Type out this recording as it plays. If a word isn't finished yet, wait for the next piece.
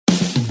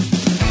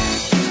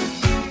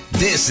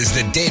This is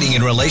the Dating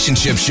and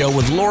Relationship Show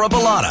with Laura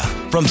Bilotta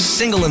from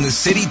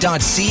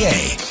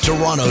singleinthecity.ca.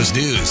 Toronto's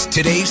news,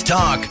 today's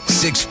talk,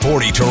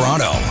 640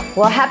 Toronto.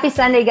 Well, happy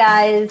Sunday,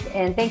 guys,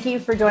 and thank you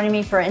for joining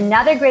me for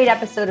another great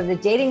episode of the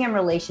Dating and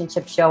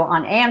Relationship Show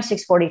on AM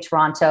 640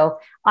 Toronto.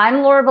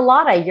 I'm Laura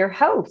Bilotta, your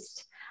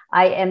host.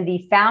 I am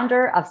the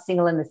founder of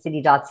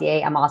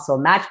singleinthecity.ca. I'm also a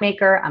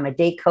matchmaker, I'm a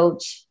date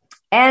coach,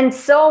 and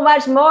so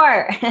much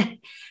more.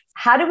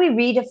 How do we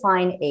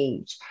redefine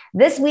age?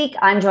 This week,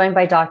 I'm joined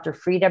by Dr.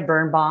 Frida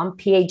Birnbaum,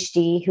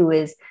 PhD, who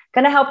is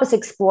going to help us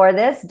explore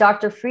this.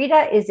 Dr.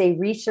 Frida is a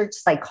research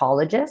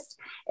psychologist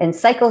and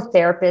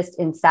psychotherapist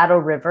in Saddle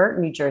River,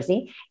 New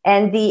Jersey,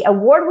 and the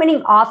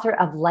award-winning author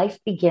of Life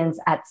Begins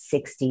at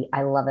 60.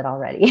 I love it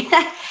already.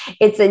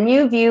 It's a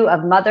new view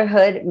of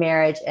motherhood,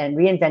 marriage, and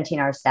reinventing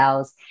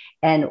ourselves,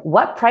 and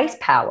what price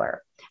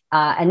power.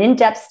 An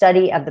in-depth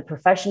study of the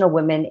professional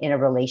women in a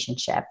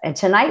relationship. And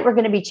tonight we're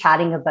going to be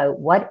chatting about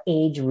what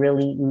age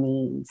really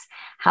means,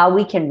 how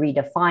we can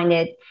redefine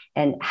it,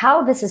 and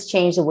how this has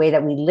changed the way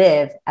that we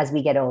live as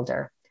we get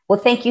older. Well,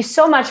 thank you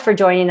so much for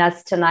joining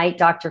us tonight,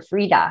 Dr.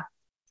 Frida.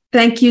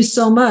 Thank you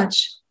so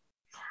much.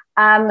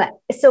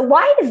 So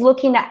why is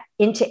looking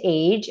into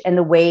age and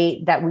the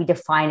way that we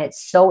define it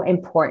so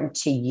important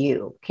to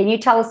you? Can you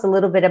tell us a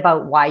little bit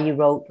about why you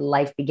wrote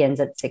Life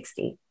Begins at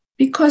 60?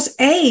 Because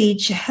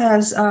age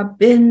has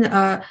been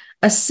a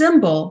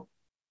symbol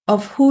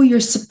of who you're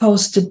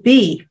supposed to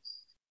be,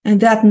 and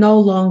that no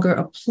longer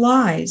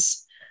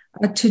applies.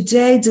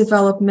 Today,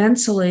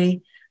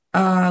 developmentally,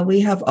 we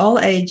have all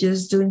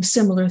ages doing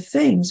similar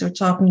things. We're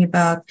talking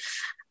about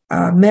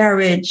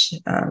marriage,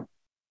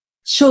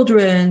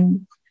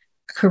 children,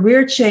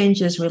 career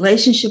changes,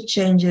 relationship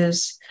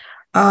changes.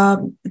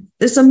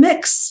 There's a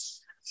mix.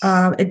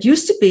 It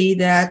used to be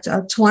that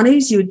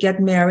 20s, you would get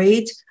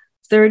married,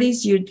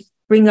 30s, you'd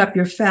bring up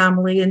your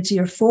family, into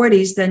your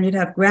 40s, then you'd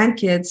have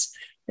grandkids,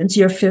 into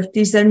your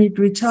 50s, then you'd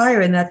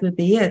retire, and that would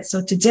be it.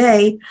 So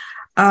today,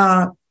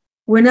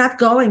 we're not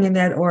going in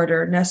that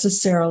order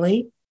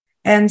necessarily.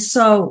 And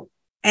so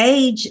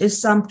age is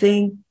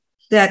something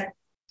that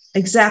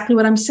exactly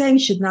what I'm saying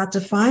should not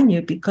define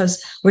you,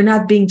 because we're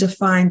not being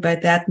defined by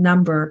that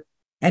number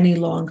any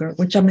longer,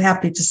 which I'm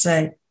happy to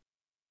say.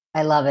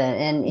 I love it.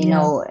 And, you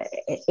know,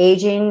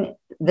 aging,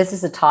 this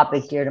is a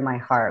topic dear to my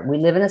heart. We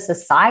live in a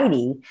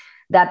society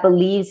that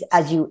believes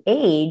as you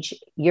age,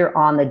 you're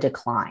on the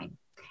decline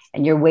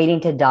and you're waiting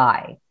to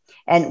die.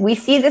 And we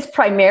see this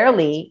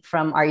primarily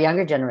from our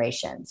younger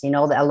generations. You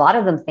know, a lot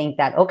of them think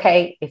that,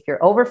 okay, if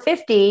you're over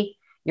 50,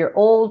 you're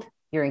old,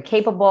 you're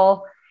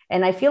incapable.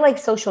 And I feel like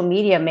social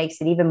media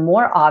makes it even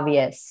more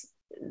obvious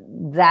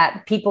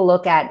that people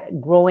look at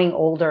growing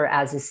older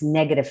as this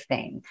negative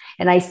thing.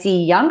 And I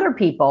see younger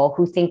people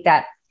who think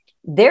that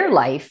their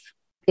life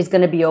is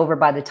going to be over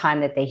by the time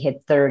that they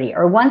hit 30,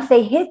 or once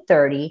they hit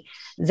 30,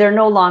 they're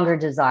no longer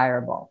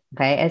desirable.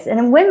 Okay. And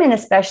in women,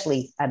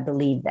 especially, I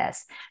believe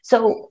this.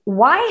 So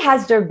why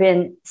has there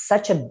been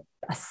such a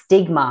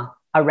stigma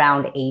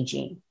around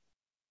aging?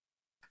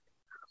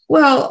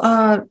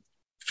 Well,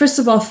 first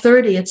of all,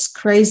 30, it's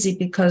crazy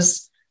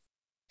because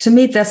to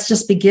me, that's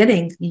just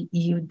beginning.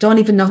 You don't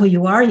even know who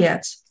you are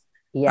yet.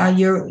 Yes.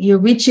 You're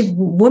reaching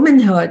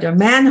womanhood or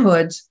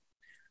manhood,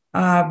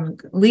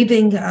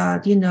 leaving,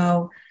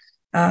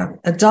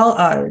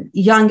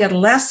 young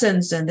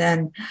adolescence, and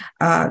then,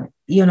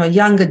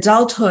 young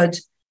adulthood.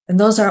 And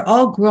those are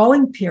all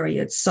growing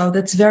periods. So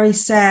that's very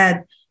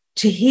sad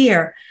to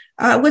hear.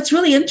 What's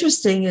really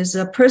interesting is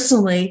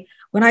personally,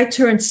 when I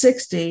turned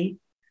 60,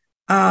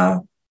 I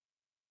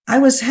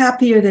was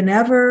happier than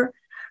ever.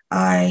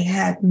 I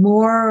had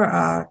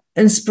more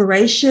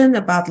inspiration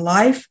about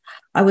life.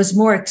 I was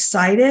more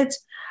excited.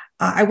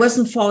 I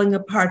wasn't falling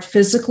apart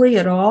physically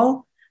at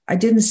all. I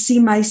didn't see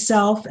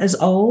myself as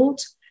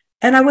old,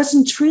 and I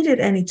wasn't treated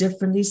any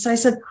differently. So I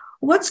said,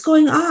 what's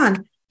going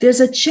on? There's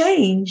a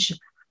change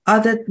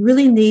that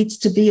really needs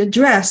to be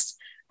addressed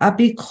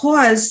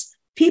because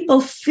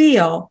people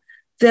feel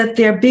that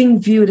they're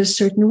being viewed a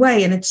certain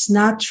way, and it's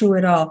not true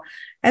at all.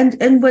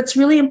 And what's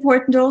really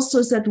important also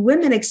is that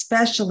women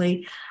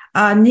especially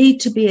need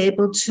to be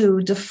able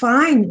to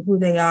define who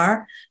they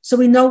are so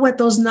we know what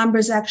those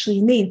numbers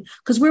actually mean,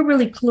 because we're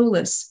really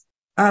clueless.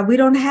 We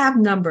don't have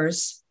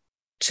numbers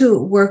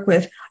to work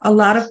with. A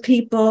lot of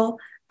people,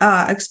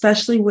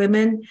 especially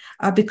women,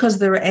 because of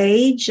their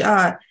age,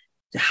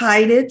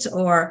 hide it,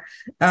 or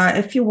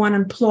if you want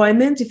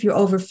employment, if you're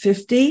over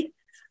 50,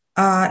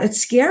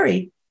 it's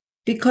scary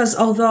because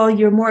although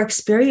you're more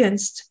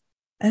experienced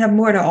and have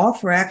more to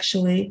offer,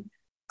 actually,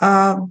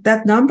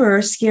 that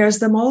number scares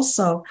them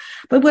also.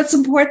 But what's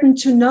important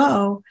to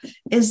know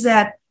is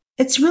that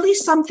it's really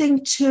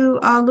something to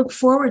look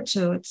forward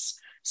to. It's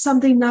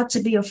something not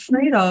to be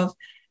afraid of.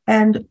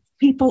 And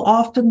people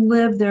often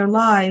live their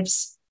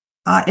lives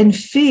in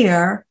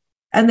fear,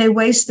 and they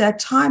waste that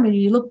time. And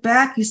you look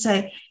back, you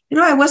say,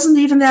 I wasn't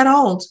even that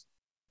old.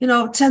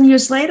 10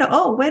 years later,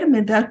 oh, wait a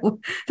minute,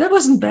 that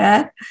wasn't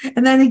bad.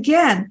 And then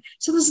again,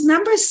 so those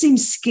numbers seem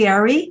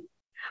scary.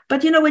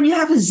 But, when you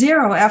have a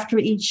zero after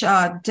each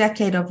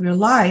decade of your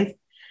life,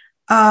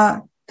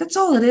 That's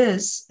all it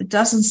is. It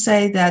doesn't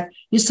say that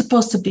you're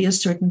supposed to be a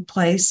certain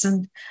place,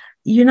 and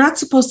you're not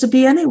supposed to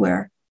be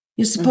anywhere.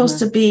 You're supposed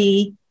to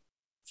be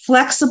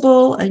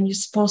flexible, and you're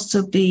supposed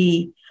to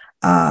be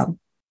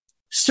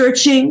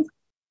searching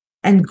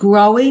and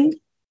growing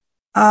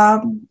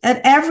at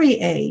every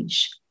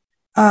age.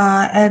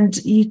 And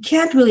you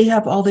can't really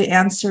have all the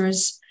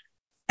answers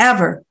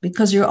ever,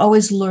 because you're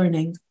always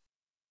learning,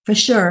 for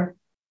sure.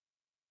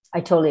 I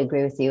totally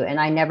agree with you.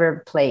 And I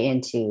never play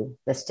into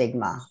the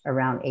stigma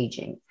around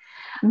aging.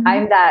 Mm-hmm.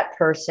 I'm that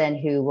person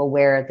who will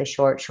wear the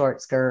short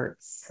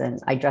skirts, and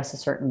I dress a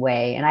certain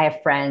way. And I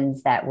have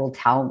friends that will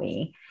tell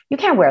me, you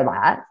can't wear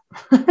that.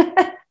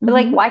 But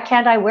like, why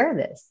can't I wear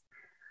this?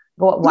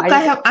 Why Look,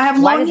 I have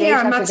long hair.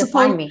 I'm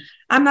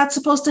not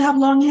supposed to have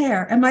long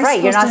hair.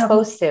 Right, you're not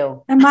supposed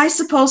to. Am I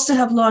supposed to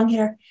have long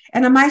hair?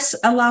 And am I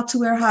allowed to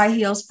wear high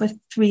heels for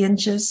 3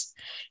 inches?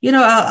 You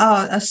know,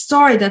 a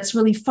story that's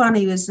really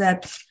funny is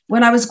that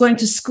when I was going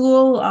to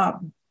school,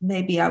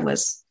 maybe I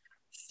was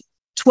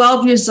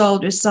 12 years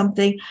old or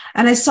something,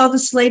 and I saw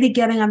this lady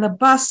getting on the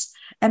bus,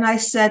 and I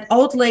said,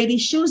 old lady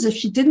shoes. If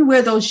she didn't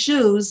wear those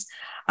shoes,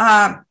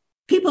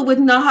 people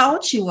wouldn't know how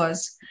old she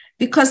was,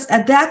 because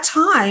at that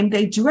time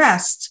they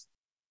dressed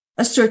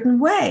a certain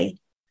way.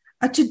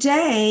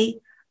 Today,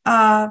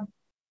 it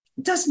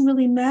doesn't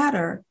really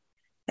matter.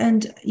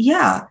 And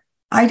yeah,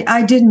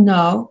 I didn't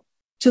know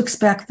to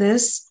expect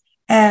this.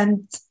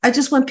 And I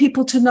just want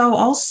people to know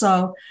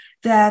also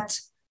that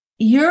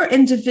your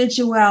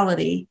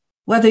individuality,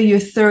 whether you're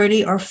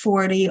 30 or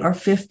 40 or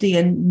 50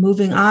 and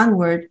moving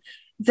onward,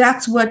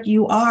 that's what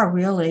you are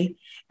really.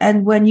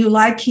 And when you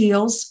like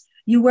heels,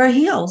 you wear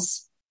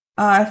heels.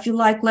 If you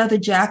like leather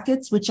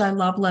jackets, which I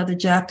love leather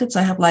jackets,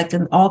 I have like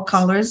in all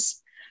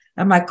colors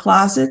in my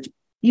closet,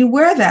 you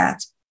wear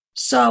that.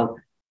 So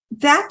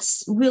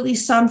that's really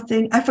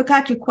something. I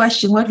forgot your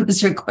question. What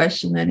was your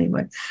question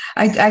anyway?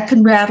 I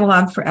can rattle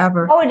on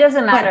forever. Oh, it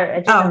doesn't matter.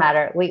 It doesn't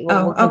matter.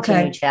 We'll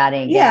continue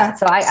chatting. Yeah.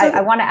 So I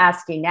want to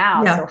ask you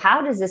now. Yeah. So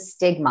how does this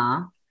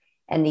stigma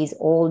and these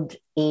old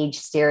age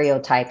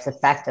stereotypes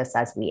affect us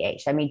as we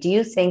age? I mean, do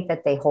you think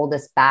that they hold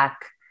us back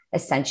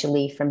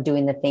essentially from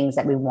doing the things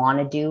that we want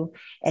to do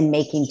and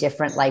making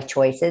different life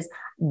choices?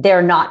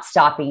 They're not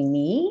stopping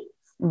me,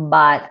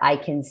 but I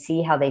can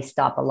see how they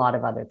stop a lot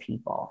of other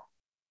people.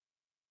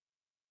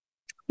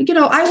 You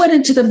know, I went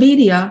into the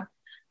media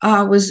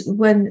was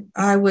when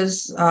I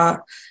was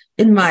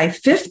in my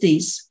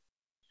 50s,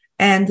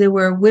 and there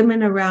were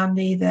women around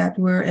me that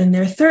were in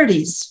their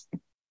 30s.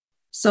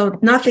 So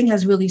nothing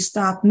has really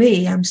stopped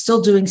me. I'm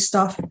still doing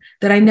stuff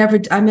that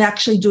I'm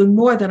actually doing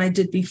more than I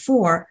did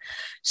before.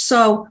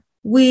 So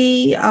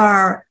we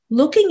are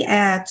looking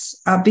at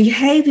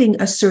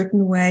behaving a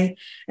certain way.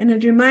 And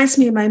it reminds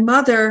me of my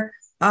mother,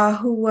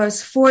 who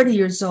was 40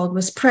 years old,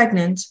 was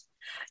pregnant.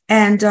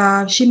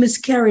 And she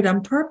miscarried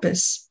on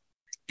purpose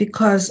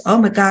because,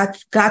 oh my God,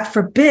 God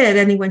forbid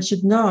anyone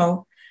should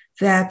know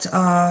that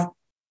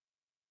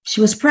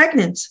she was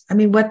pregnant. I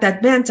mean, what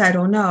that meant, I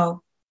don't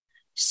know.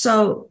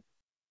 So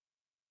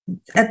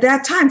at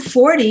that time,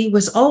 40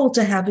 was old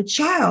to have a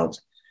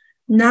child.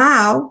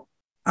 Now,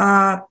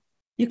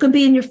 you can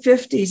be in your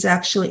 50s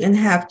actually and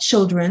have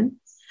children.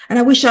 And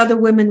I wish other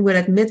women would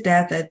admit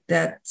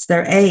that's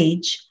their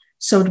age.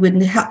 So it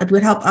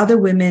would help other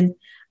women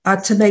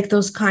to make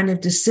those kind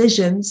of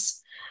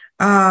decisions.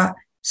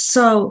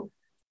 So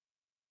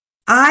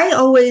I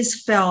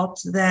always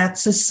felt that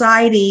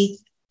society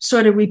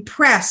sort of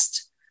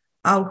repressed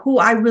who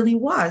I really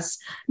was.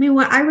 I mean,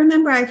 when I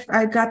remember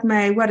I got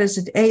my,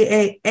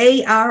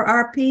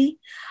 AARP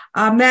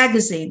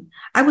magazine.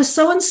 I was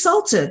so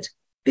insulted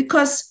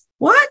because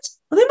what?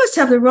 Well, they must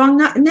have the wrong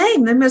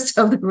name. They must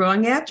have the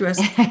wrong address.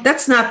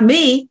 That's not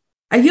me.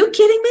 Are you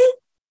kidding me?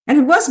 And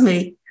it was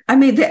me. I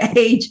mean, the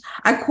age,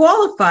 I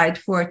qualified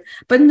for it,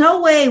 but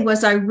no way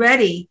was I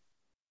ready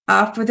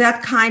for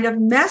that kind of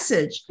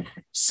message.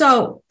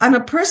 So on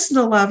a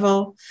personal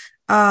level,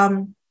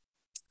 I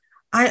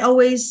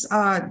always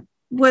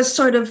was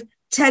sort of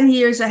 10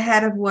 years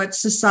ahead of what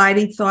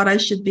society thought I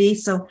should be.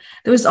 So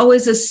there was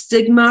always a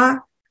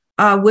stigma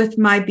with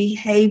my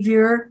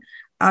behavior.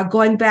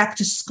 Going back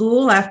to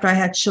school after I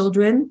had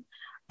children,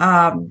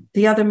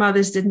 the other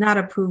mothers did not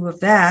approve of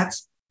that.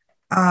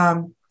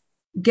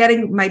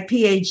 Getting my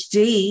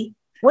PhD.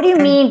 What do you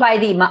mean by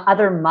the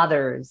other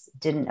mothers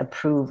didn't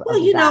approve of that? Well,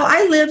 you know,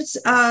 I lived,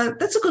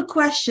 that's a good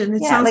question.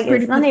 It sounds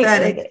pretty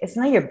pathetic. It's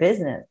not your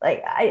business.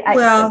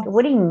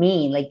 What do you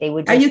mean? Like they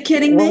would are you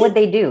kidding me? What would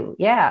they do?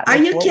 Yeah. Are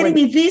you kidding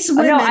me? These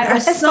women are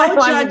so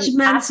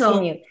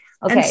judgmental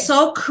and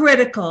so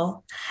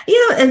critical.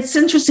 You know, it's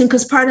interesting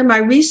because part of my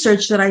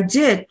research that I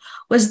did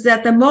was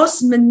that the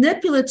most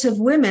manipulative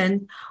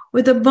women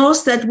were the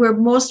most that were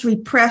most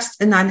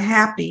repressed and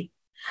unhappy.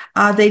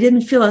 They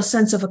didn't feel a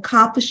sense of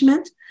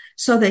accomplishment,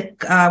 so they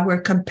were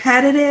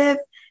competitive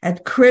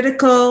and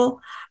critical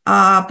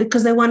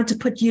because they wanted to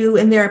put you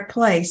in their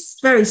place.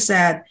 It's very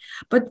sad.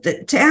 But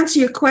to answer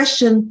your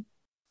question,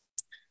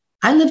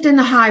 I lived in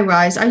a high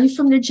rise. Are you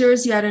from New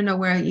Jersey? I don't know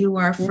where you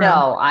are from.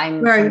 No,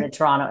 I'm from the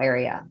Toronto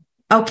area.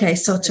 Okay,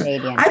 so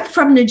Canadian. I'm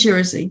from New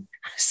Jersey.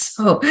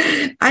 So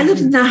I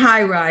lived in a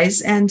high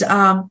rise, and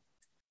all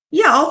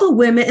the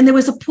women, and there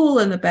was a pool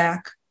in the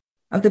back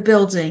of the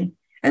building,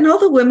 and all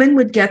the women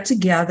would get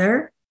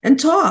together and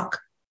talk.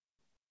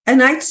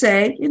 And I'd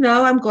say,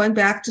 I'm going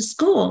back to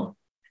school.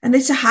 And they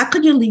say, how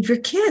could you leave your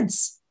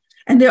kids?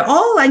 And they're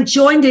all like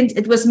joined in.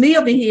 It was me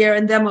over here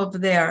and them over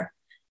there.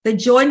 They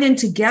joined in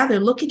together,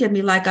 looking at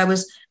me like I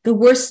was the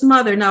worst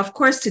mother. Now, of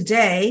course,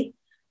 today,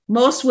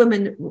 most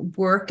women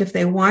work if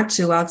they want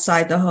to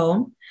outside the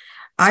home.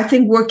 I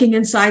think working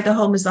inside the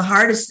home is the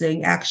hardest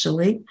thing,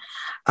 actually.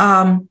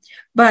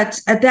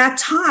 But at that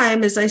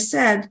time, as I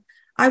said,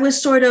 I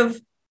was sort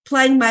of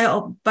playing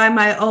by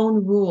my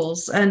own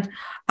rules. And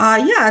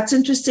it's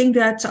interesting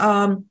that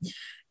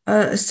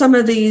some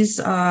of these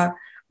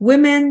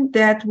women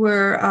that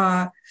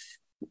were,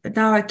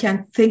 now I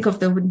can't think of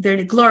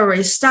their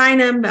Gloria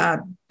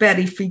Steinem,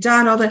 Betty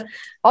Friedan, all that.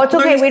 Oh, it's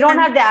okay. We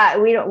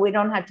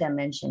don't have to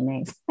mention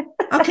names.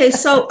 Okay,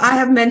 so I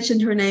have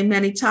mentioned her name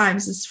many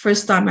times. It's the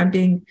first time I'm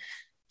being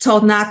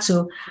told not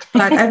to,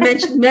 but I've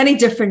mentioned many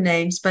different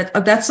names, but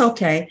that's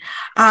okay.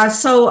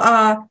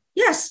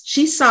 Yes,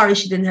 she's sorry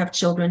she didn't have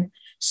children.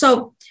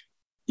 So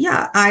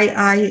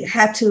I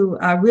had to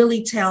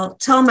really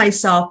tell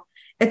myself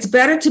it's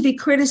better to be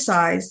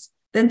criticized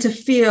than to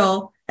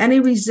feel any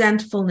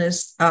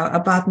resentfulness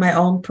about my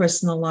own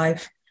personal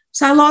life.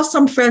 So I lost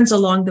some friends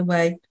along the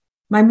way.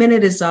 My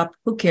minute is up.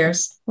 Who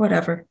cares?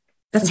 Whatever.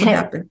 That's what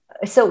happened.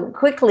 So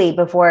quickly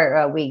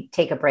before we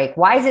take a break,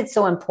 why is it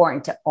so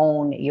important to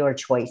own your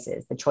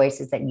choices, the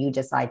choices that you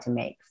decide to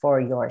make for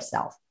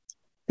yourself?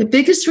 The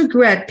biggest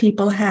regret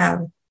people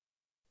have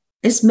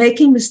is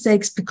making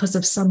mistakes because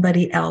of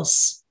somebody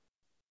else.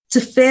 To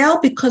fail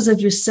because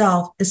of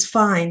yourself is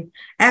fine.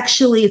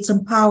 Actually, it's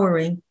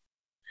empowering.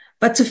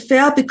 But to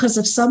fail because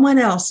of someone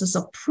else's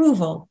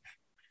approval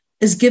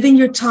is giving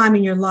your time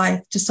and your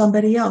life to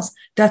somebody else.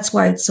 That's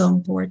why it's so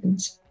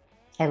important.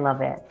 I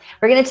love it.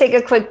 We're going to take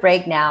a quick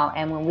break now.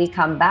 And when we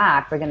come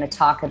back, we're going to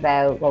talk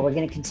about, we're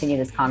going to continue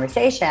this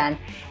conversation.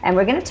 And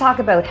we're going to talk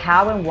about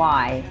how and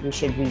why we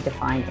should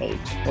redefine age.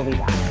 We'll be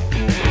back.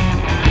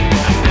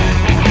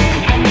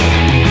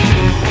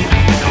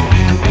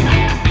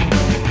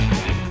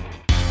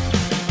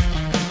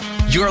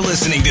 You're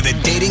listening to the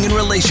Dating and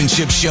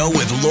Relationship Show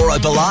with Laura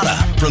Bilotta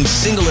from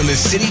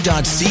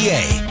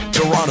singleinthecity.ca.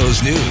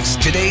 Toronto's news.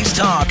 Today's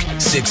talk,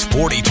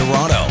 640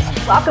 Toronto.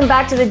 Welcome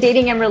back to the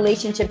Dating and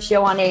Relationship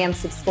Show on AM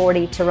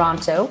 640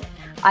 Toronto.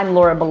 I'm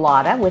Laura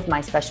Bilotta with my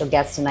special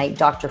guest tonight,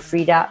 Dr.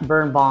 Frida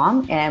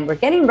Birnbaum, and we're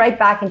getting right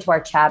back into our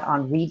chat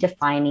on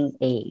redefining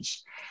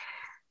age.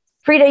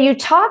 Frida, you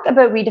talk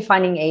about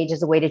redefining age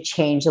as a way to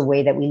change the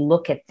way that we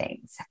look at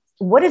things.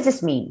 What does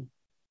this mean?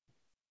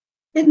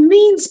 It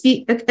means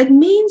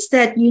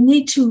that you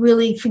need to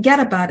really forget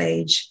about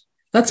age.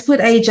 Let's put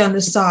age on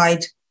the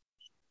side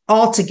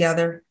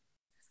altogether.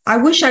 I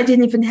wish I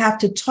didn't even have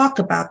to talk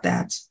about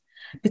that,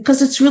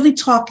 because it's really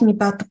talking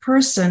about the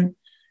person.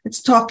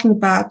 It's talking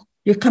about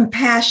your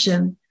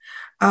compassion,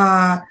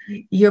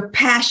 your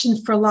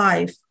passion for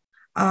life,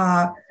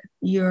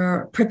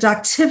 your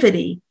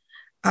productivity,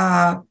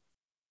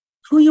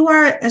 who you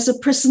are as a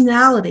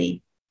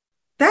personality.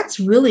 That's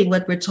really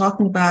what we're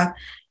talking about.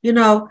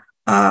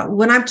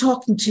 When I'm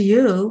talking to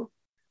you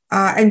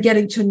and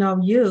getting to know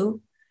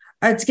you,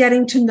 it's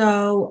getting to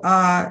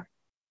know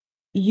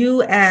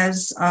you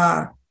as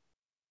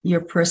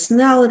your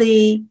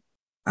personality,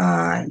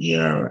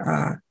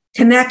 your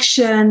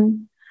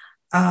connection.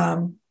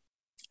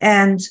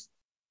 And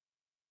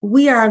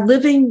we are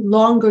living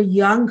longer,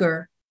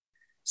 younger.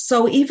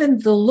 So even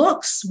the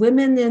looks,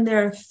 women in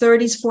their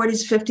 30s,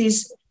 40s,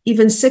 50s,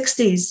 even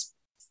 60s,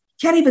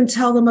 can't even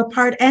tell them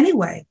apart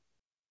anyway.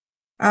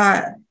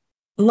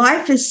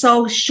 Life is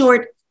so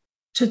short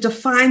to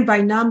define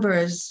by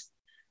numbers,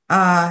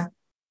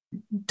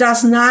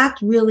 does not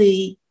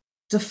really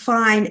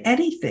define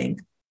anything,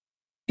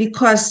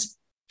 because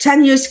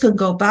 10 years could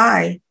go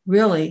by,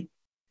 really,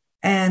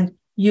 and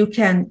you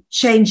can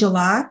change a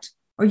lot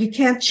or you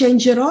can't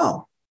change at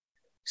all.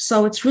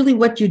 So it's really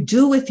what you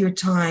do with your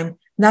time,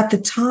 not the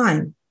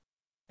time,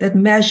 that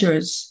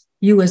measures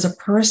you as a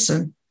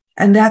person.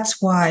 And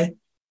that's why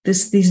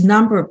these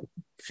number of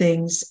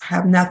things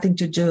have nothing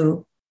to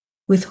do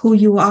with who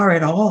you are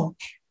at all.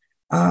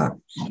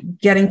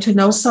 Getting to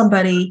know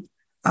somebody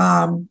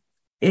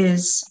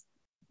is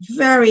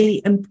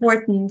very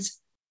important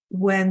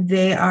when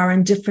they are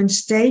in different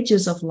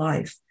stages of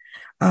life.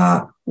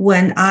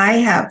 When I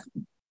have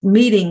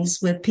meetings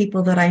with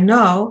people that I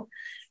know,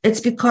 it's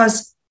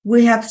because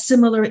we have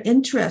similar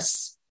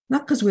interests,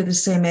 not because we're the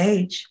same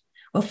age.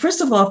 Well,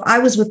 first of all, if I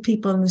was with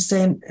people in the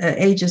same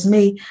age as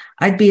me,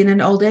 I'd be in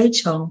an old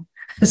age home.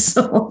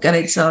 So what can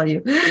I tell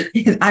you?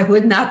 I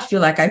would not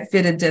feel like I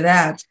fit into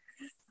that.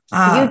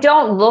 You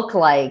don't look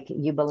like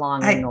you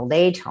belong in an old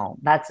age home.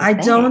 That's the thing.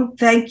 Don't.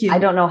 Thank you. I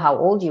don't know how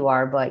old you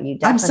are, but you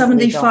definitely I'm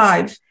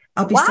 75. Don't.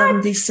 I'll be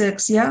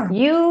 76. Yeah.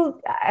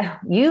 You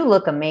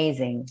look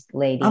amazing,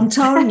 lady. I'm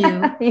telling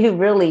you. You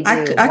really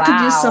do. I could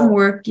use some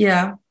work.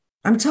 Yeah.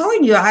 I'm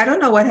telling you, I don't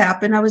know what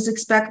happened. I was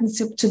expecting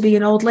to be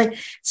an old lady.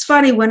 It's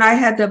funny, when I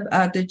had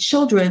the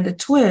children, the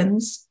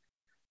twins,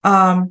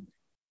 a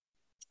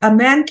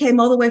man came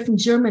all the way from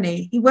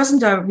Germany. He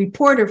wasn't a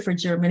reporter for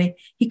Germany.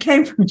 He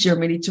came from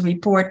Germany to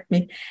report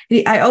me.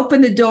 I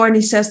opened the door and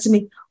he says to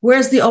me,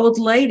 "Where's the old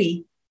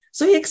lady?"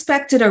 So he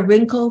expected a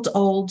wrinkled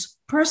old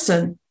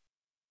person.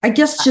 I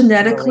guess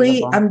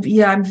genetically,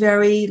 I'm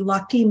very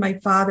lucky. My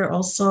father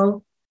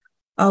also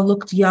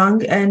looked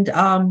young. And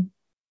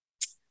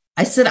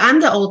I said, "I'm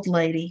the old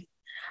lady."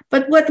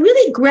 But what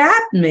really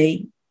grabbed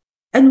me,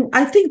 and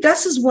I think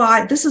this is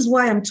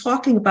why I'm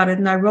talking about it,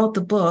 and I wrote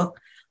the book,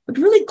 what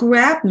really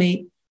grabbed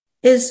me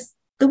is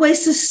the way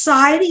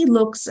society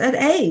looks at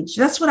age.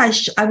 That's what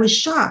I was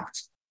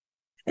shocked.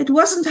 It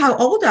wasn't how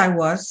old I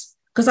was,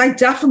 because I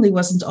definitely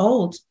wasn't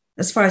old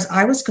as far as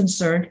I was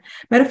concerned.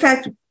 Matter of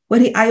fact,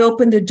 when I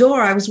opened the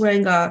door, I was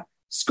wearing a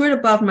skirt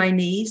above my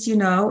knees,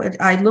 and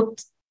I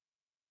looked,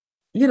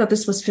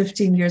 this was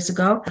 15 years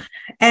ago.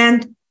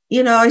 And,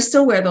 I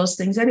still wear those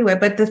things anyway.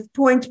 But the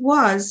point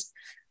was,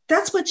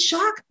 that's what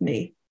shocked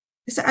me.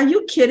 I said, "Are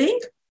you kidding?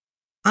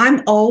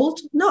 I'm old?"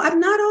 No, I'm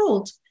not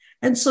old.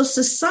 And so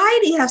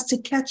society has to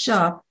catch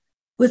up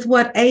with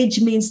what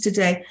age means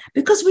today,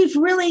 because we've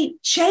really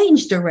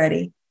changed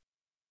already,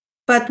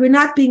 but we're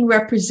not being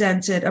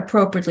represented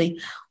appropriately.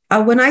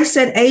 When I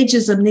said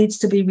ageism needs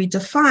to be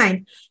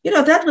redefined,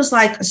 that was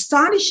like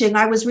astonishing.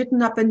 I was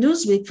written up in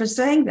Newsweek for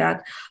saying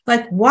that.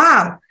 Like,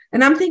 wow.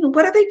 And I'm thinking,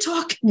 what are they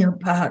talking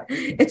about?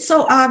 It's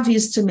so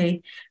obvious to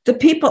me. The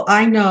people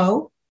I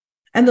know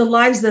and the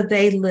lives that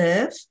they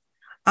live,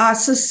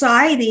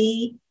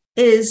 society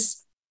is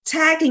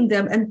tagging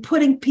them and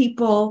putting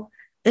people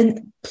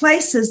in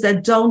places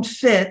that don't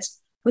fit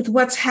with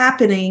what's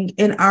happening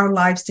in our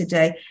lives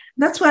today.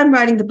 And that's why I'm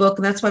writing the book,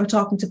 and that's why I'm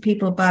talking to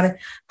people about it,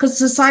 because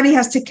society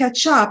has to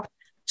catch up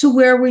to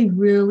where we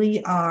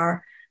really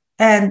are.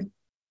 And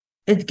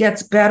it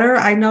gets better.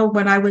 I know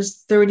when I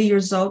was 30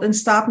 years old, and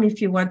stop me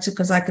if you want to,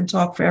 because I can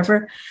talk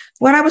forever.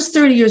 When I was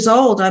 30 years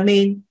old,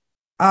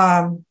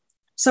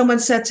 someone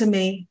said to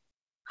me,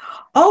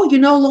 "Oh, you're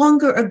no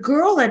longer a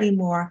girl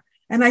anymore."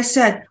 And I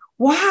said,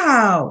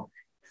 "Wow,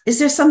 is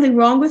there something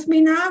wrong with me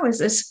now? Is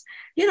this,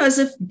 as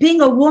if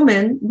being a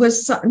woman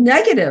was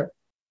negative.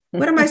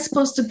 What am I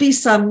supposed to be?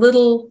 Some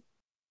little,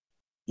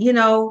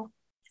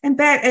 and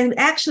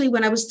actually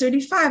when I was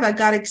 35, I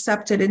got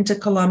accepted into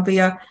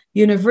Columbia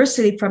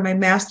University for my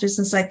master's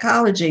in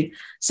psychology.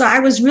 So I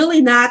was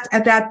really not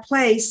at that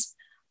place.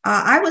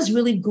 I was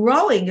really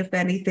growing, if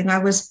anything. I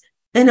was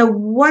in a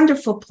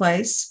wonderful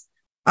place.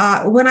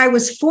 When I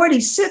was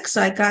 46,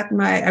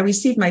 I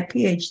received my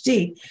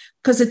PhD,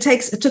 because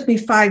it took me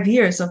 5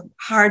 years of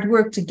hard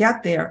work to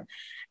get there.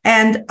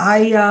 And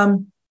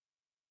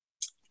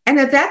and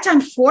at that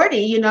time,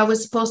 40,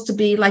 was supposed to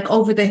be like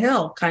over the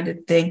hill kind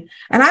of thing.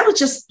 And I was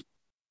just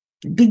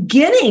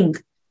beginning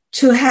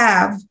to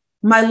have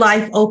my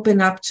life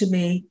open up to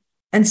me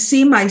and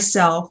see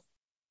myself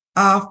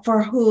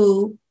for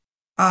who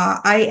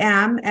I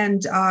am,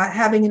 and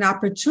having an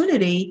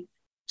opportunity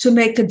to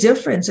make a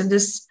difference. And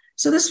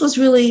so this was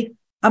really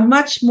a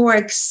much more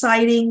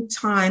exciting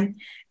time.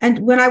 And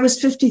when I was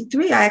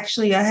 53, I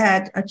actually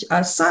had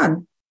a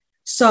son.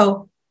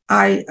 So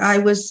I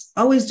was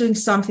always doing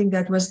something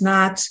that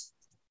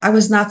I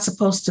was not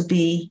supposed to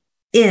be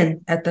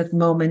in at that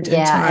moment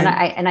in time.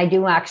 And I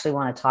do actually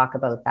want to talk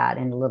about that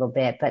in a little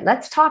bit, but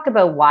let's talk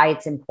about why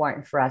it's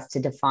important for us to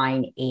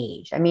define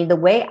age. I mean, the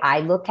way I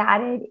look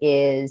at it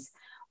is,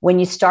 when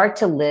you start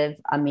to live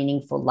a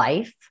meaningful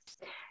life,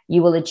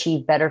 you will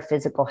achieve better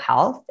physical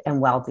health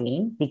and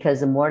well-being, because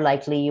the more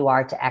likely you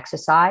are to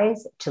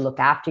exercise, to look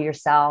after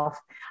yourself,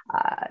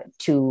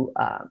 to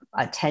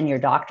attend your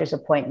doctor's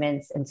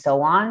appointments and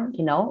so on,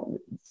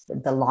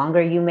 the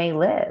longer you may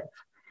live.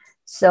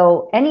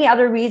 So any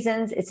other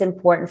reasons it's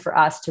important for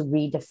us to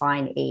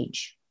redefine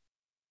age?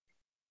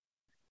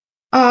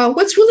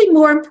 What's really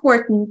more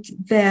important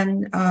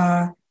than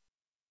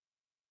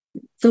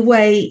the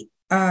way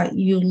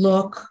you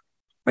look,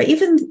 or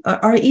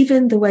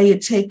even the way you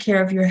take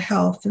care of your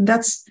health, and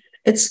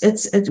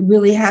it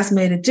really has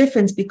made a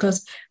difference,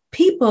 because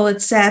people,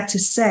 it's sad to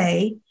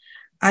say,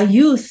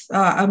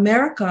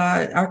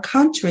 America, our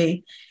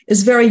country,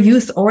 is very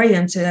youth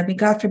oriented. I mean,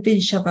 God forbid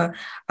you should have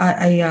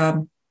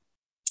a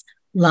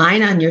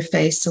line on your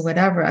face or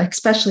whatever,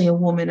 especially a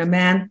woman. A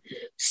man,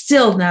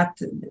 still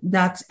not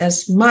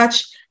as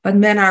much, but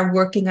men are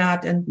working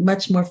out and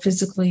much more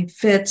physically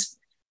fit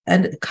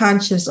and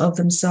conscious of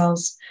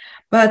themselves.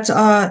 But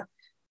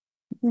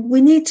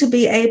we need to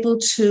be able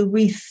to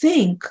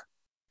rethink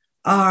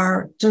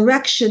our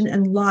direction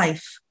in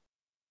life.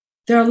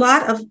 There are a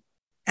lot of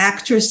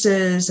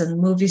actresses and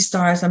movie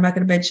stars, I'm not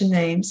going to mention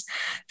names,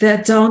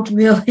 that don't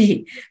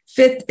really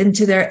fit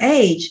into their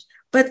age,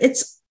 but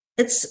it's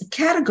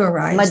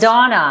categorized.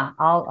 Madonna,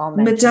 I'll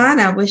mention.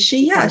 Madonna, was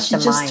she? Yeah, she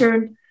just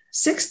turned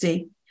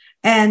 60,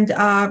 and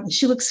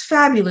she looks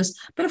fabulous.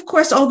 But of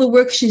course, all the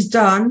work she's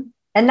done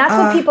And that's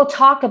what people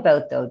talk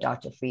about, though,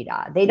 Dr.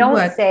 Frida. They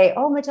don't say,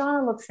 oh,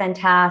 Madonna looks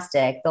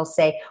fantastic. They'll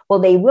say, well,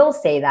 they will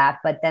say that,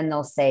 but then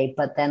they'll say,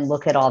 but then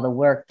look at all the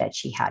work that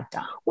she had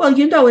done. Well,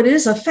 it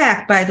is a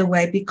fact, by the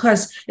way,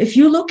 because if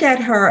you look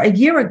at her a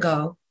year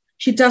ago,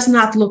 she does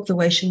not look the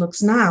way she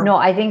looks now. No,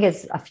 I think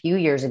it's a few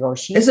years ago.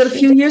 Is it a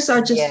few years or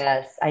just?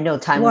 Yes, I know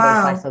time goes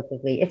by so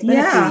quickly. It's been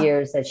a few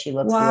years that she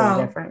looks a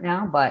little different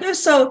now, but. Yeah,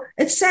 so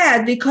it's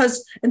sad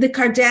because the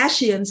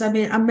Kardashians, I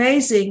mean,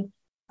 amazing,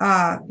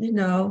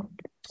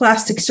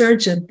 plastic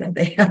surgeon that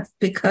they have,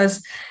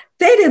 because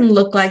they didn't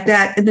look like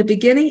that in the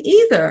beginning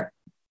either.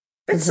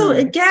 But so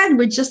again,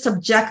 we're just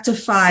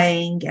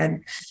objectifying,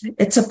 and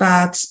it's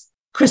about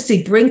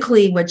Christy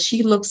Brinkley, what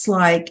she looks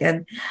like.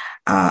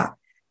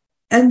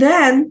 And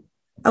then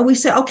we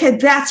say, okay,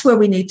 that's where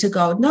we need to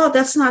go. No,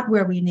 that's not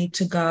where we need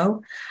to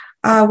go.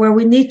 Where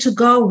we need to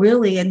go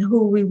really, and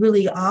who we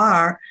really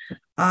are,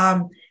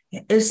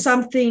 is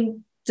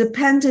something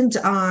dependent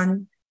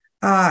on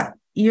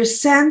your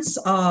sense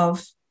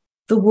of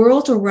the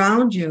world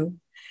around you.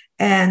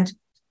 And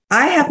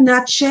I have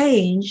not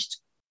changed.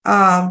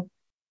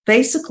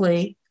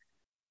 Basically,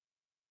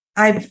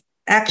 I've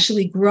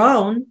actually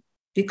grown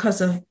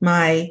because of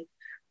my,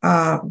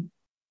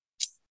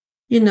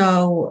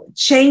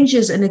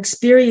 changes and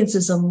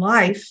experiences in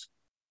life.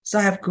 So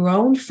I have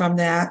grown from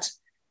that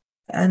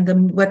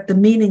and what the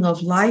meaning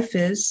of life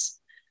is,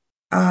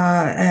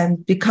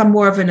 and become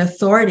more of an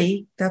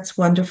authority. That's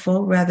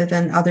wonderful, rather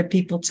than other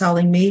people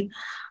telling me.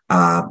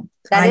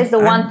 That is the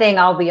one thing,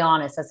 I'll be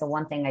honest, that's the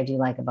one thing I do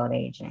like about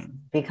aging,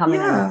 becoming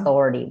an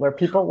authority where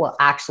people will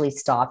actually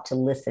stop to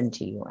listen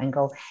to you and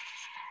go,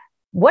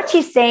 what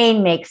she's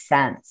saying makes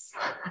sense.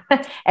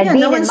 And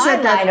being in my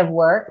line of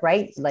work,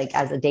 right? Like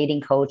as a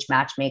dating coach,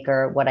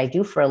 matchmaker, what I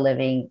do for a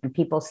living, and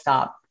people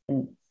stop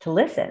to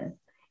listen.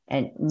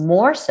 And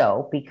more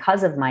so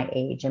because of my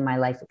age and my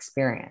life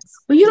experience.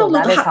 Well,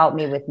 that has helped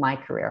me with my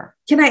career.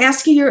 Can I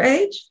ask you your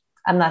age?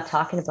 I'm not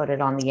talking about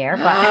it on the air,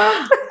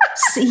 but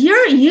so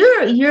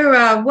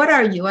you're what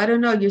are you? I don't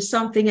know. You're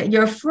something.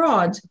 You're a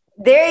fraud.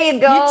 There you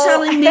go. You're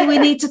telling me we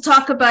need to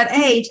talk about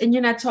age, and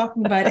you're not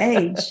talking about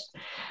age.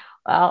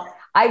 Well,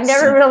 I've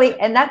never really,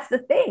 and that's the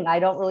thing. I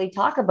don't really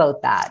talk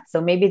about that. So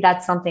maybe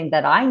that's something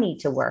that I need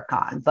to work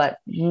on, but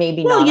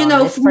maybe not on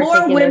this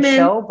particular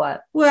show.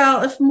 But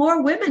if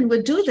more women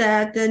would do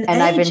that, then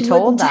and I've been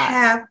told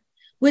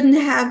wouldn't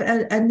have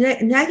a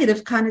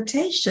negative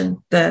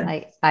connotation. Then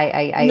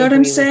I you know what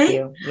I'm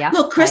saying? Yeah.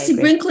 Look, Christy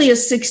Brinkley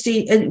is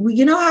 60, and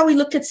you know how we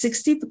look at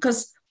 60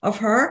 because of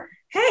her?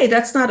 Hey,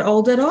 that's not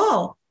old at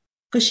all,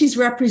 because she's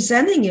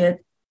representing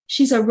it.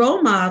 She's a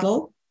role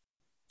model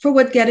for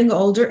what getting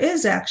older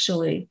is,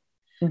 actually.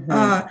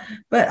 But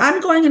I'm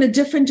going in a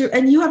different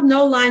and you have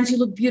no lines. You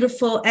look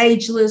beautiful,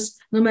 ageless,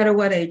 no matter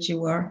what age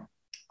you are,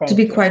 to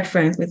be quite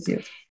frank with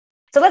you.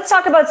 So let's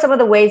talk about some of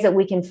the ways that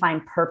we can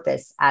find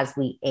purpose as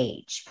we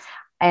age.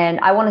 And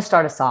I want to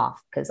start us off,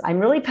 because I'm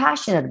really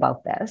passionate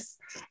about this,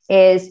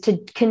 is to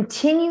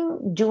continue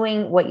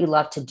doing what you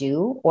love to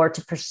do, or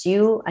to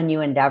pursue a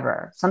new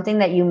endeavor, something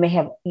that you may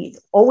have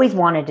always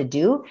wanted to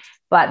do,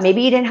 but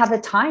maybe you didn't have the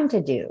time to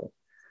do.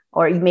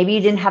 Or maybe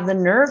you didn't have the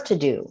nerve to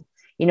do.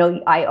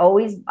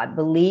 I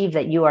believe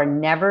that you are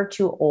never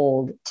too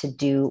old to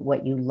do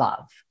what you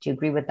love. Do you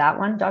agree with that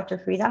one, Dr.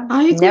 Frida?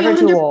 I agree. Never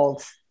too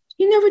old.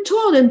 You're never too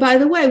old. And by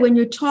the way, when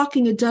you're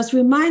talking, it does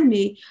remind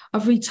me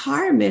of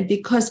retirement,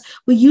 because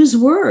we use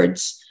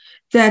words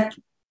that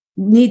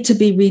need to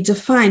be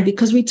redefined,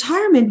 because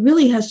retirement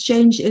really has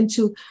changed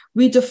into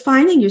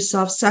redefining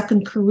yourself,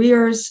 second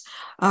careers,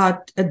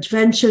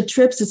 adventure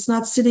trips. It's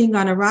not sitting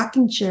on a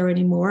rocking chair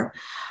anymore.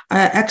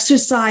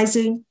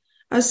 Exercising.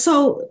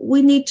 So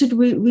we need to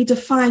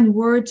redefine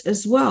words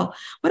as well.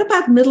 What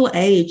about middle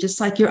age? It's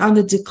like you're on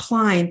the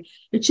decline.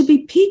 It should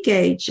be peak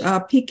age.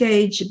 Peak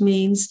age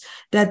means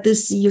that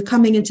you're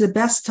coming into the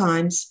best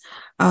times.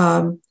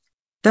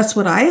 That's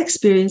what I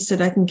experienced,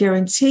 and I can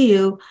guarantee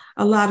you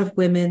a lot of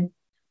women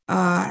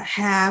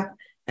have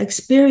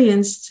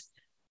experienced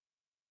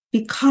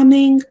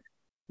becoming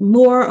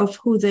more of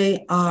who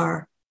they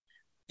are,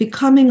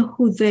 becoming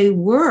who they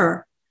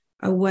were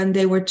when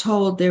they were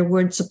told they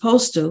weren't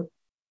supposed to,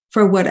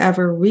 for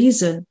whatever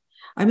reason.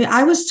 I mean,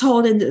 I was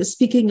told, and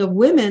speaking of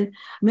women,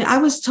 I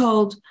was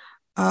told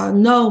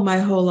no my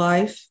whole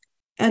life.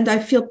 And I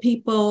feel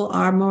people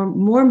are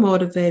more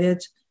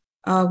motivated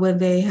when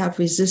they have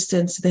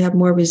resistance, they have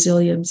more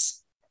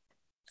resilience.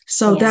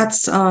 So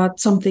that's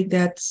something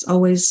that's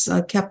always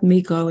kept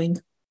me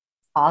going.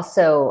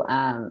 Also,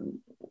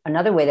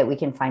 another way that we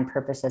can find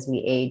purpose as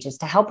we age is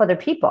to help other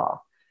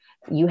people.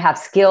 You have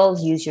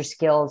skills, use your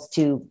skills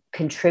to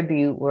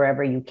contribute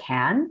wherever you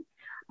can.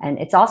 And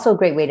it's also a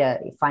great way to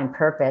find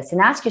purpose, and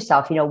ask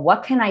yourself,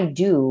 what can I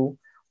do,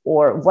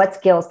 or what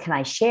skills can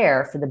I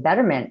share for the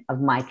betterment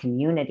of my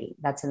community?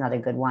 That's another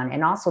good one.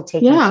 And also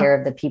taking care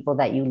of the people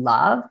that you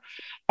love.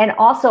 And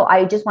also,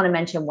 I just want to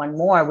mention one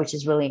more, which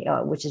is really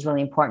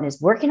important, is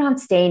working on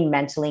staying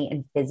mentally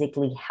and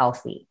physically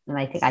healthy. And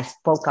I think I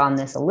spoke on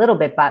this a little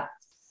bit, but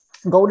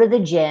Go to the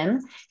gym.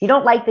 If you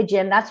don't like the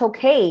gym, that's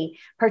okay.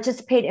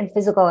 Participate in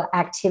physical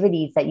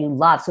activities that you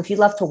love. So if you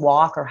love to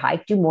walk or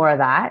hike, do more of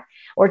that,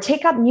 or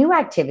take up new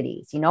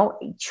activities,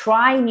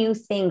 try new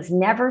things.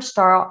 Never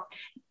stop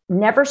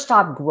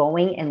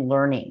growing and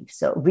learning.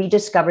 So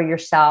rediscover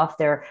yourself.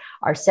 There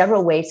are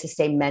several ways to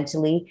stay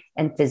mentally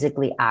and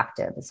physically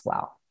active as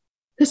well.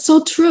 It's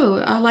so true.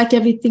 I like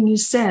everything you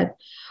said.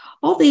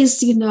 All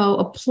these,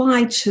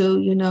 apply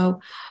to,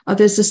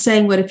 there's a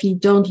saying, what if you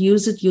don't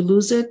use it, you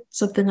lose it,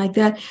 something like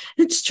that.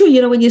 It's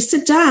true. When you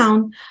sit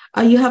down,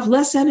 you have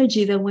less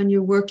energy than when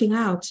you're working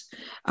out.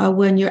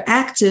 When you're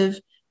active,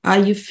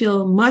 you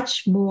feel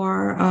much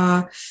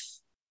more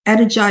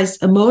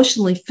energized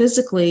emotionally,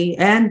 physically,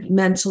 and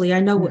mentally.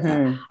 I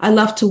know I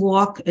love to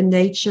walk in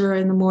nature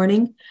in the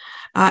morning,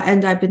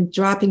 and I've been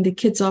dropping the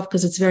kids off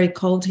because it's very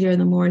cold here in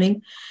the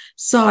morning.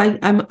 So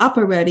I'm up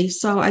already.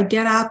 So I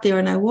get out there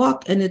and I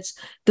walk, and it's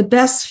the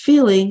best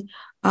feeling.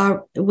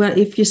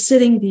 If you're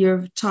sitting,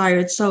 you're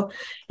tired. So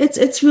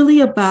it's really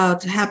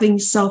about having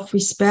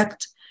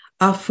self-respect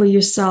for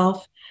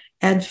yourself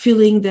and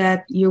feeling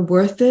that you're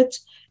worth it,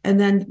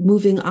 and then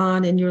moving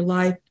on in your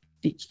life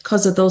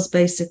because of those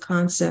basic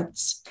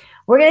concepts.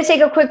 We're going to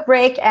take a quick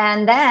break,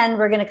 and then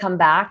we're going to come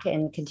back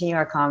and continue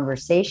our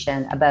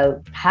conversation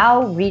about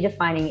how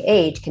redefining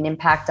age can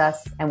impact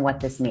us and what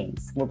this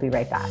means. We'll be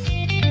right back.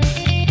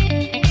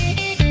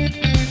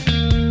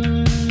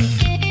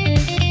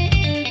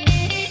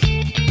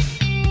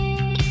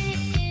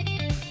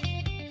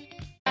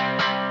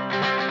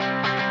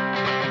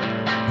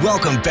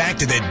 Welcome back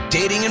to the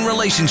Dating and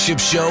Relationship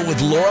Show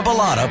with Laura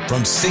Bilotta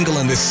from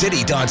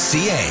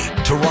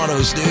singleinthecity.ca.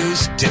 Toronto's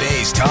news,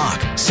 today's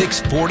talk,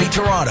 640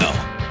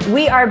 Toronto.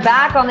 We are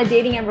back on the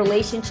Dating and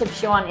Relationship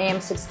Show on AM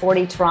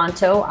 640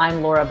 Toronto.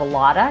 I'm Laura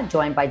Bilotta,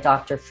 joined by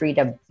Dr.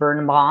 Frida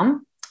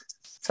Birnbaum.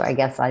 So I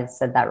guess I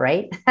said that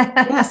right.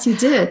 Yes, you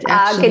did.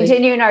 Actually.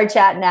 Continuing our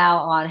chat now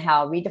on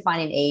how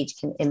redefining age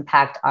can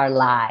impact our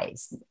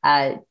lives.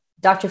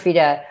 Dr.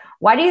 Frida,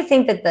 why do you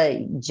think that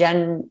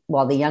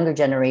the younger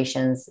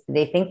generations,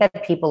 they think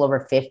that people over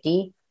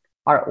 50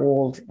 are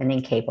old and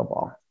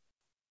incapable?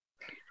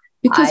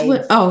 Because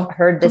I've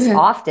heard this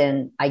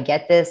often. I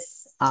get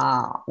this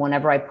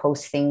whenever I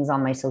post things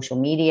on my social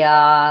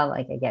media.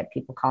 Like I get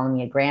people calling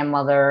me a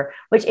grandmother,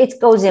 which it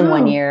goes in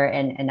one ear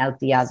and out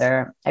the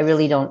other. I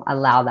really don't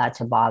allow that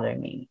to bother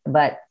me,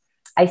 but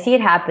I see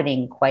it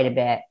happening quite a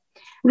bit.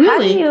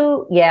 Really?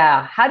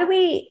 How do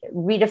we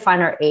redefine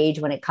our age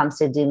when it comes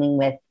to dealing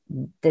with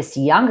this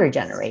younger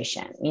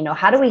generation?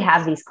 How do we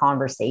have these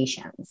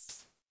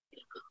conversations?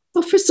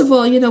 Well, first of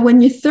all,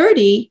 when you're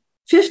 30,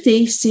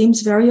 50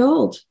 seems very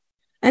old.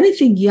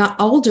 Anything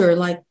older,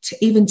 like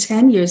even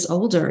 10 years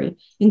older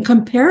in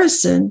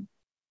comparison,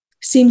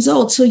 seems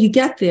old. So you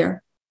get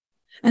there.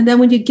 And then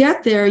when you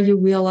get there, you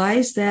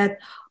realize that,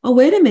 oh,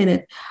 wait a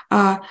minute,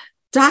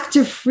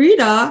 Dr.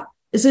 Frida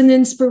is an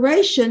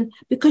inspiration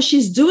because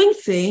she's doing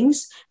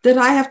things that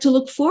I have to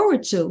look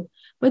forward to.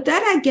 But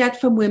that I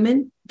get from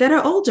women that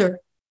are older.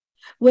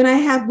 When I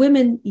have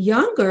women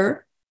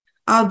younger,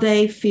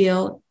 they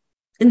feel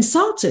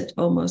insulted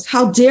almost.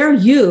 How dare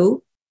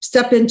you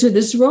step into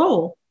this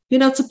role? You're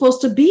not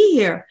supposed to be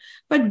here.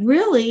 But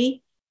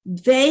really,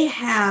 they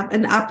have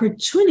an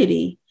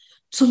opportunity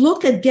to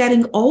look at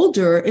getting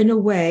older in a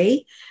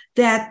way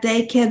that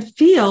they can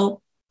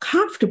feel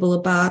comfortable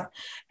about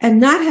and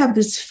not have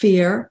this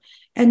fear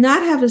and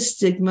not have a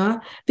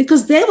stigma,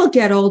 because they will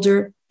get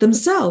older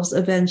themselves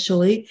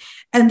eventually,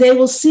 and they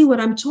will see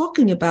what I'm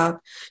talking about.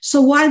 So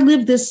why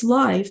live this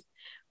life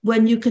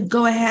when you could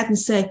go ahead and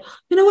say,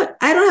 you know what,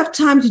 I don't have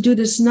time to do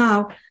this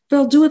now, but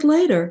I'll do it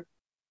later.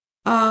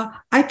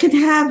 I can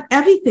have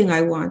everything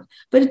I want,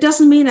 but it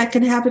doesn't mean I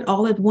can have it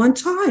all at one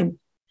time.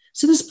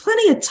 So there's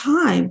plenty of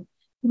time.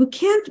 We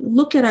can't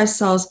look at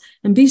ourselves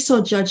and be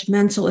so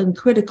judgmental and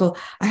critical.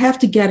 I have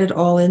to get it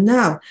all in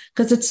now,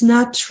 because it's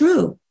not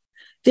true.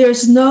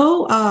 There's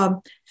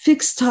no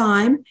fixed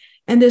time,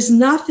 and there's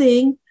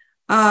nothing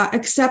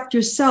except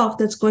yourself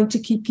that's going to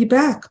keep you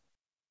back.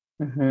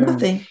 Mm-hmm.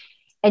 Nothing.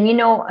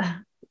 And,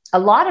 a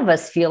lot of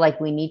us feel like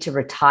we need to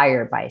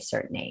retire by a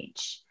certain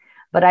age.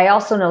 But I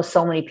also know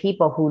so many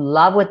people who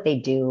love what they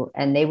do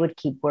and they would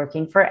keep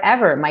working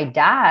forever. My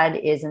dad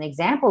is an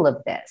example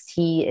of this.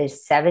 He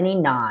is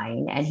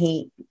 79 and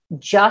he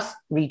just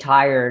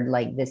retired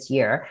like this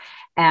year.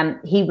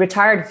 He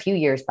retired a few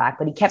years back,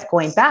 but he kept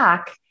going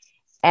back.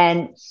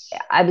 And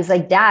I was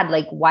like, Dad,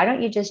 why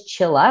don't you just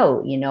chill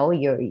out?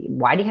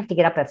 Why do you have to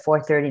get up at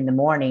 4:30 in the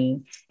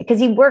morning? Because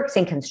he works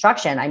in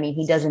construction. I mean,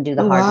 he doesn't do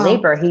the hard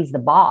labor. He's the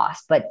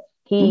boss, but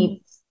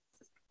he,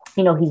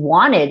 he's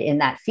wanted in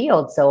that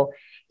field. So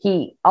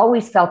he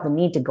always felt the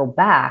need to go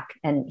back.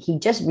 And he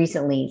just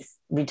recently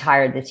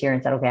retired this year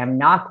and said, okay, I'm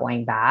not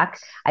going back.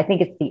 I think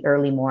it's the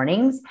early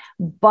mornings,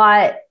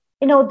 but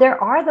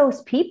there are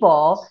those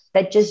people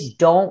that just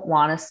don't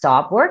want to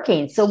stop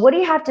working. So what do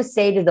you have to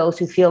say to those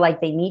who feel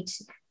like they need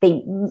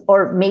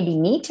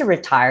to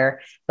retire,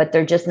 but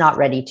they're just not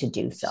ready to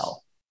do so?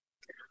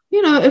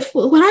 When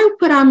I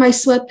put on my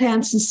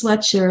sweatpants and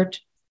sweatshirt,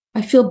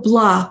 I feel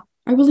blah.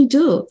 I really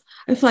do.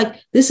 I feel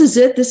like this is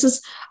it.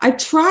 I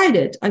tried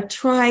it. I've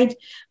tried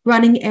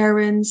running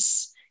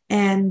errands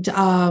and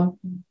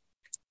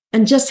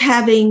just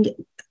having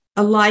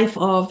a life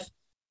of,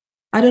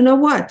 I don't know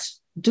what,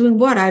 doing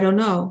what, I don't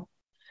know.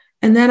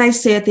 And then I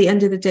say at the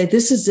end of the day,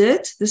 this is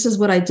it. This is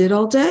what I did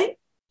all day.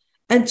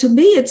 And to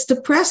me, it's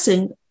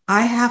depressing.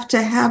 I have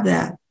to have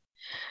that.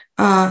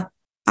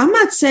 I'm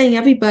not saying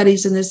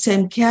everybody's in the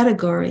same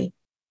category.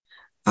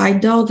 I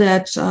know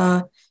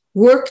that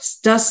work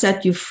does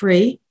set you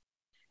free.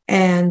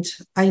 And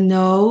I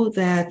know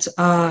that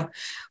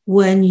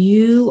when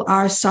you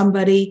are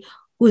somebody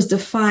who is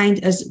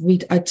defined as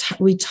a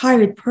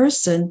retired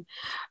person,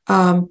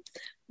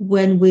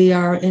 when we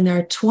are in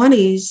our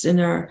 20s, in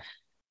our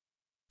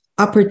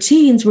upper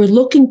teens, we're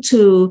looking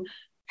to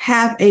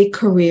have a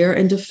career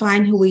and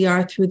define who we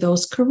are through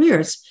those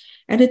careers.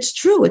 And it's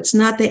true, it's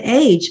not the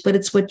age, but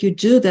it's what you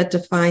do that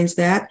defines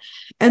that.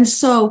 And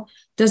so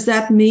does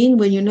that mean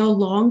when you're no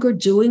longer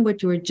doing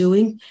what you were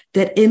doing,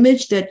 that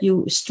image that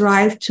you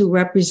strive to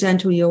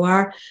represent who you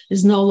are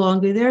is no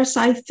longer there?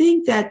 So I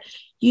think that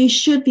you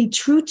should be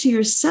true to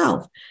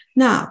yourself.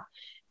 Now,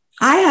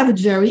 I have it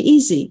very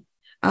easy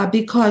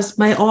because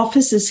my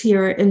office is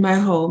here in my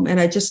home, and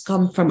I just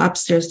come from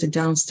upstairs to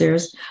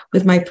downstairs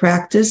with my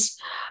practice.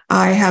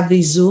 I have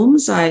these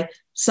Zooms. I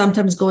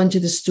sometimes go into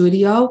the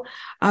studio.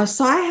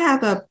 So I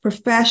have a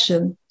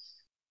profession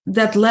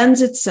that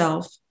lends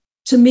itself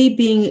to me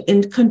being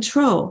in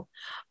control.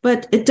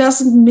 But it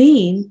doesn't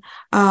mean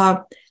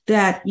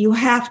that you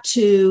have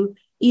to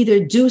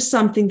either do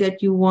something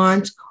that you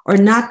want or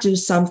not do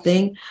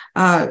something,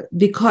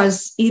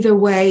 because either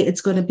way,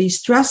 it's going to be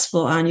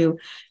stressful on you.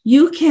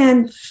 You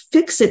can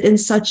fix it in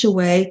such a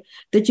way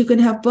that you can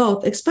have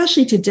both,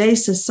 especially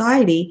today's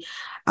society.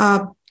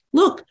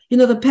 Look,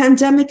 the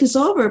pandemic is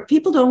over.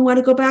 People don't want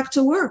to go back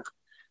to work.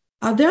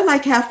 They're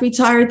like half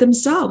retired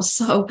themselves.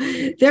 So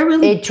they're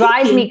really. It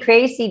drives me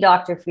crazy,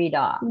 Dr.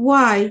 Frida.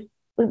 Why?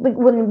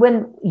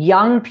 When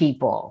young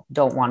people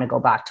don't want to go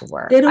back to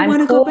work. They don't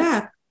want to go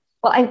back.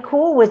 Well, I'm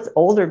cool with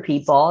older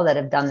people that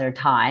have done their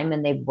time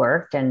and they've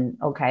worked and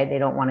okay, they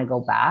don't want to go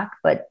back.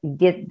 But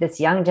this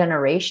young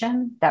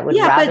generation that would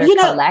rather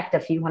collect a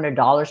few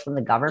 $100s from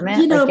the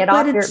government, get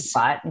off your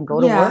butt and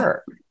go to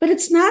work. But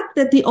it's not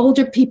that the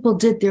older people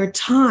did their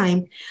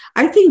time.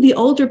 I think the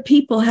older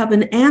people have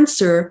an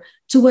answer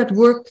to what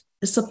work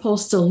is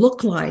supposed to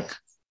look like.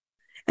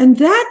 And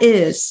that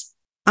is,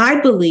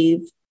 I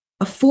believe,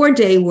 a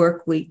 4-day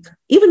work week,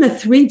 even a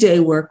 3-day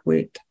work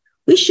week.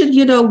 We should,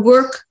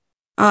 work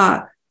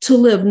to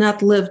live,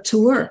 not live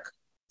to work.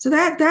 So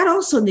that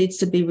also needs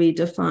to be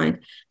redefined.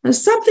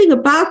 There's something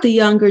about the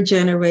younger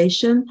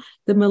generation,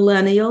 the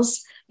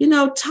millennials,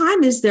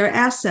 time is their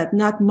asset,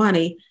 not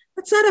money.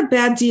 That's not a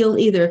bad deal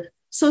either.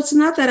 So it's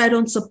not that I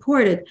don't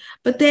support it,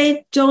 but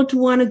they don't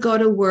want to go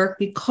to work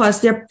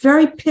because they're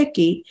very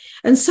picky.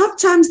 And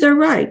sometimes they're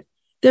right.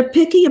 They're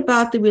picky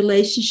about the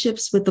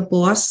relationships with the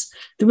boss,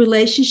 the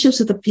relationships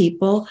with the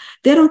people.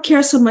 They don't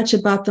care so much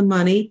about the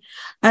money.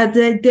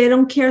 They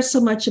don't care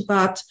so much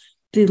about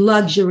the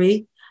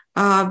luxury.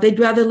 They'd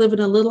rather live in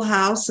a little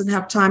house and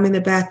have time in the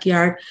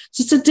backyard.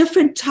 So it's a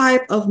different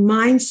type of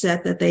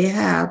mindset that they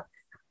have.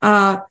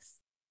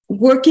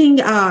 Working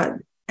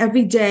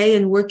every day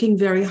and working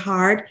very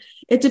hard.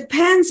 It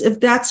depends if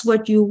that's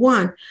what you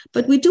want.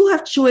 But we do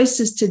have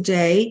choices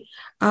today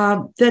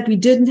that we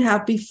didn't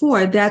have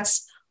before.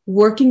 That's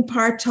working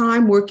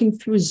part-time, working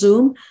through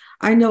Zoom.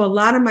 I know a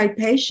lot of my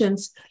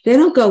patients, they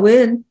don't go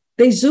in,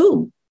 they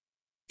Zoom.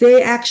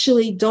 They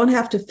actually don't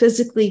have to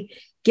physically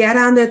get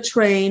on the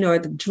train or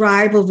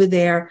drive over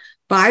there,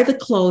 buy the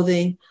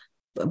clothing.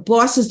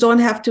 Bosses don't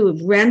have to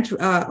rent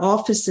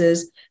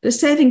offices. They're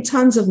saving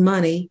tons of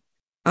money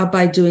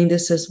by doing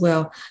this as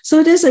well. So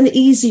it is an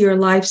easier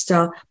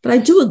lifestyle. But I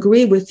do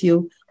agree with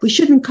you. We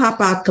shouldn't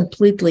cop out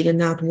completely and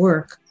not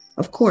work,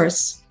 of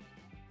course.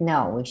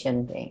 No, we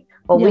shouldn't be.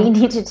 But we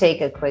need to take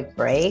a quick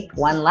break,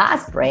 one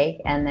last break,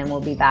 and then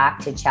we'll be back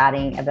to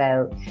chatting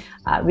about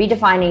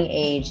redefining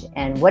age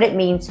and what it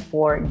means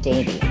for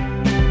dating.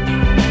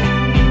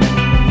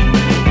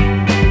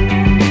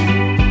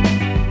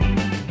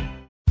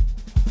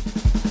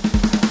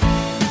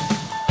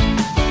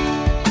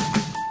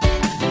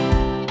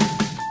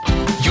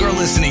 You're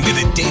listening to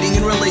the Dating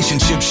and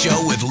Relationship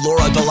Show with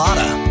Laura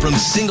Bilotta from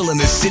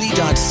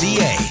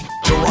singleinthecity.ca.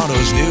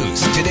 Toronto's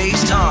news.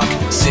 Today's talk,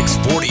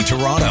 640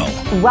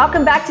 Toronto.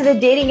 Welcome back to the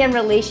Dating and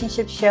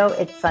Relationship Show.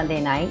 It's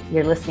Sunday night.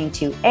 You're listening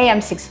to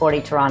AM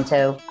 640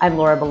 Toronto. I'm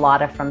Laura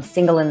Bilotta from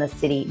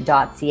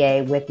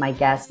singleinthecity.ca with my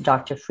guest,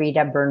 Dr.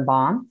 Frida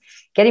Birnbaum.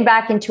 Getting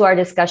back into our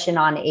discussion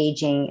on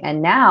aging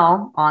and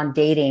now on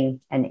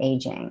dating and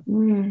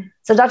aging.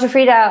 So Dr.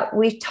 Frida,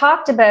 we've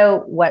talked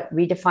about what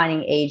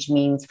redefining age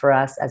means for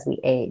us as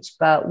we age,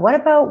 but what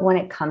about when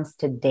it comes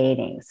to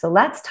dating? So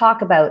let's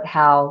talk about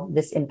how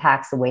this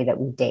impacts the way that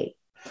we date.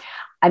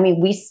 I mean,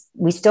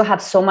 we still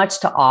have so much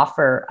to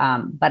offer,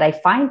 but I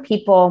find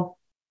people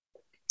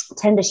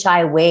tend to shy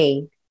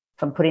away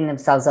from putting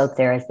themselves out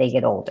there as they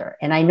get older.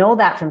 And I know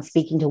that from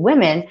speaking to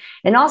women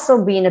and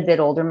also being a bit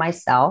older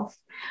myself,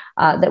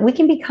 that we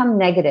can become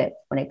negative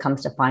when it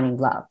comes to finding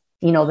love.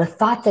 You know, the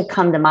thoughts that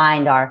come to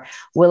mind are,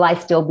 will I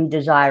still be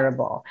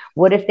desirable?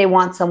 What if they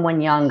want someone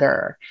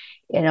younger?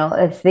 You know,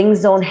 if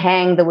things don't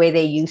hang the way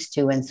they used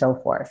to and so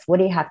forth. What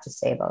do you have to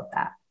say about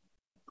that?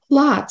 A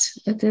lot.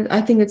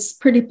 I think it's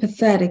pretty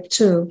pathetic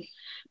too,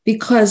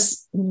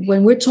 because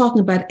when we're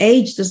talking about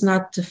age does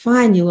not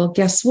define you, well,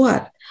 guess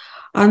what?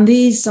 On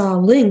these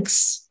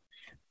links,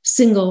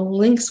 single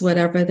links,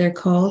 whatever they're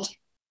called,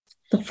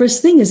 the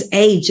first thing is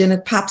age, and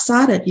it pops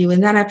out at you.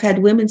 And then I've had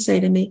women say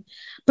to me,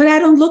 but I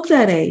don't look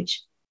that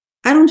age.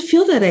 I don't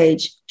feel that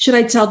age. Should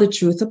I tell the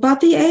truth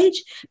about the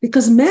age?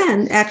 Because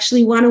men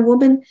actually want a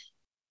woman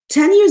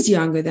 10 years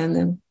younger than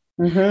them.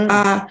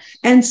 Mm-hmm.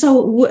 And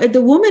so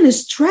the woman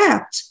is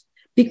trapped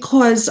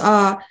because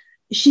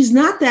she's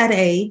not that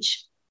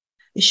age.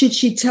 Should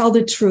she tell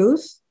the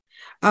truth?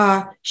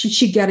 Should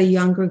she get a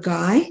younger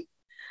guy?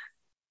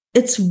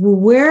 It's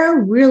where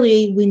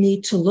really we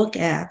need to look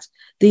at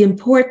the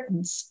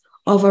importance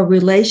of a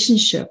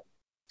relationship.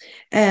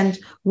 And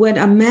when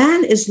a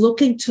man is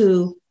looking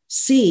to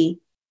see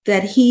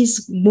that he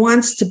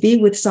wants to be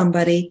with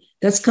somebody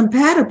that's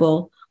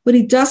compatible, what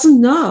he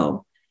doesn't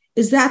know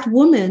is that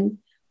woman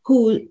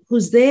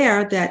who's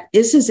there that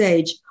is his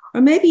age, or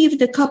maybe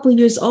even a couple of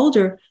years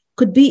older,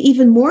 could be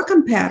even more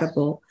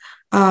compatible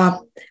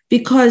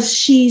because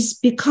she's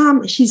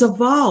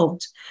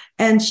evolved,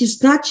 and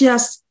she's not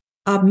just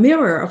a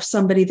mirror of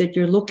somebody that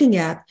you're looking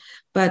at,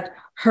 but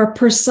her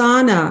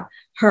persona,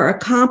 her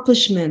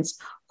accomplishments,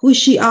 who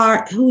she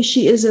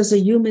is as a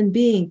human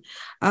being.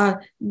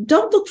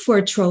 Don't look for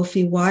a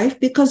trophy wife,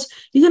 because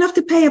you're going to have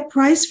to pay a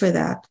price for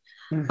that.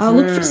 Mm-hmm.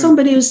 Look for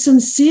somebody who's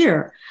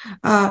sincere.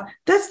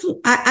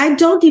 I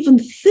don't even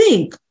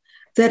think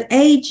that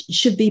age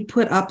should be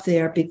put up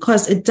there,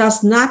 because it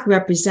does not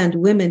represent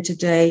women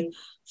today,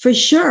 for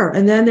sure.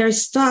 And then they're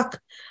stuck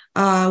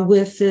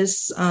with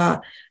this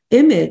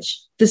image,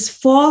 this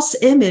false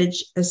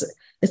image.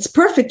 It's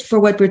perfect for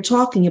what we're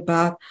talking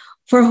about,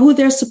 for who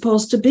they're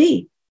supposed to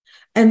be.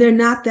 And they're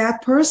not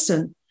that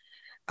person.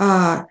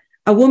 A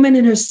woman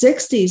in her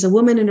 60s, a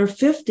woman in her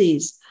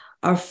 50s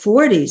or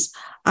 40s.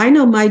 I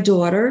know my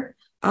daughter,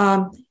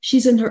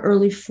 she's in her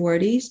early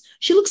 40s.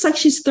 She looks like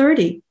she's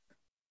 30.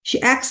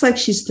 She acts like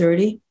she's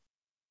 30.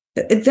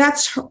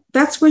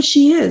 That's where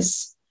she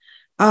is.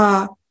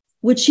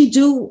 Would she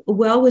do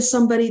well with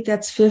somebody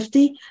that's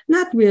 50?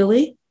 Not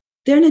really.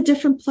 They're in a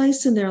different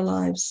place in their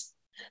lives.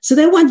 So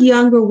they want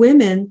younger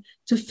women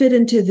to fit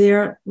into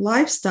their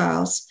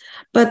lifestyles.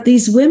 But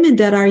these women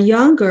that are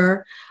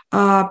younger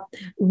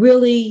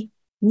really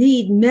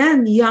need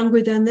men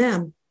younger than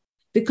them,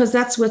 because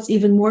that's what's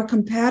even more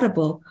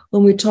compatible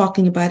when we're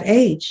talking about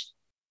age.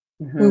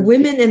 Mm-hmm. Where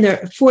women in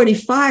their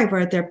 45 are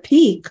at their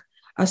peak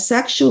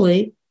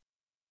sexually,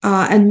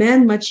 and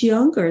men much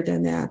younger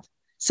than that.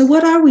 So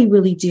what are we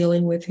really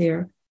dealing with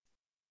here?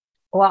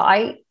 Well,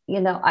 I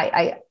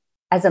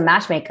as a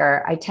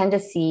matchmaker, I tend to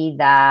see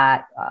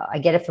that I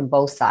get it from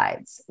both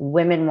sides.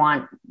 Women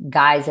want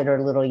guys that are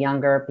a little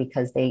younger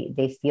because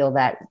they feel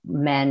that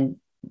men,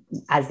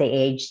 as they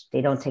age,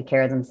 they don't take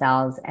care of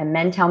themselves. And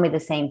men tell me the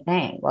same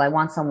thing. Well, I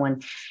want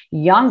someone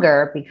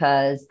younger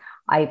because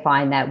I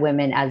find that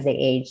women, as they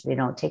age, they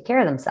don't take care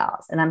of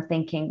themselves. And I'm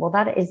thinking, well,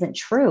 that isn't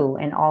true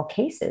in all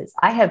cases.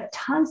 I have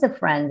tons of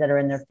friends that are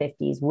in their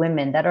 50s,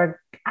 women that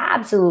are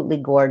absolutely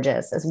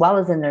gorgeous, as well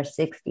as in their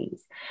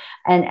 60s.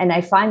 And I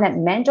find that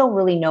men don't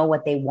really know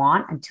what they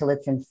want until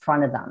it's in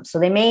front of them. So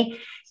they may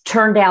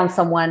turn down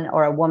someone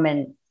or a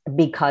woman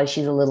because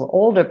she's a little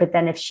older, but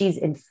then if she's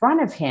in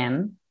front of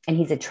him and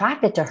he's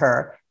attracted to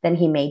her, then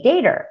he may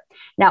date her.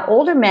 Now,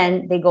 older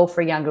men, they go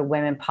for younger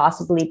women,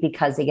 possibly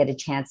because they get a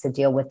chance to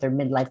deal with their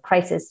midlife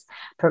crisis.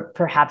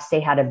 Perhaps they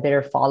had a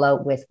bitter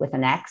fallout with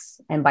an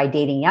ex. And by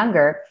dating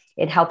younger,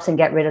 it helps them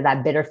get rid of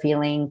that bitter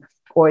feeling,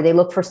 or they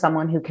look for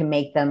someone who can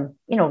make them,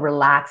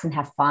 relax and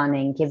have fun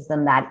and gives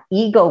them that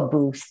ego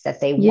boost that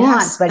they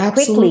want. But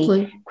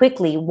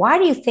quickly, why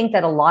do you think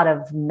that a lot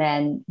of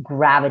men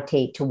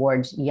gravitate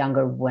towards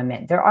younger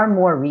women? There are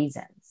more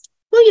reasons.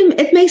 Well,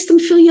 it makes them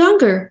feel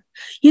younger.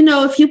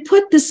 If you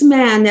put this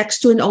man next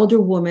to an older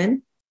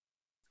woman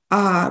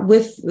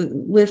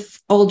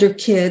with older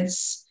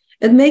kids,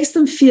 it makes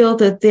them feel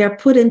that they're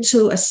put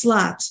into a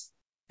slot.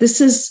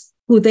 This is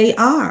who they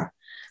are.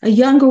 A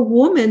younger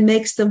woman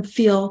makes them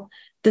feel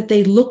that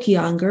they look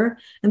younger,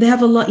 and they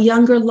have a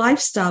younger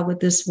lifestyle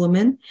with this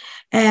woman,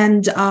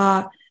 and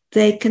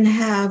they can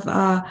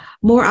have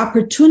more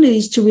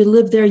opportunities to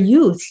relive their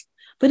youth.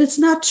 But it's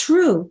not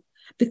true,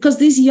 because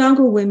these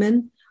younger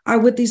women are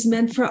with these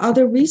men for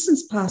other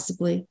reasons,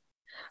 possibly.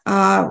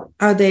 Are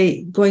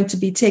they going to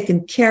be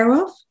taken care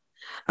of?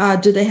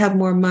 Do they have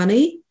more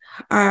money?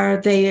 Are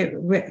they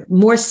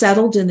more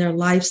settled in their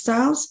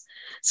lifestyles?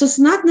 So it's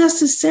not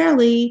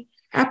necessarily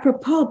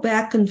apropos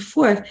back and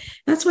forth.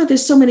 That's why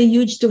there's so many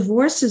huge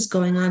divorces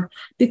going on,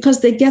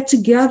 because they get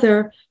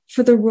together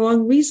for the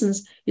wrong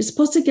reasons. You're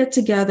supposed to get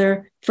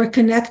together for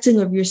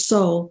connecting of your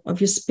soul, of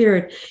your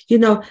spirit.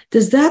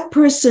 Does that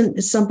person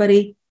is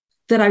somebody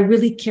that I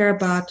really care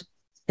about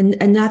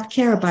and not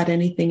care about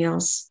anything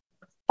else?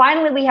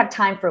 Finally, we have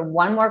time for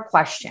one more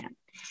question.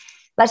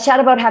 Let's chat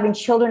about having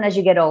children as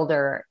you get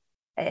older.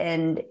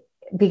 And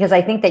because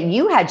I think that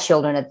you had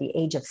children at the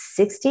age of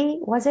 60,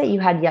 was it? You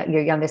had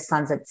your youngest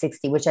sons at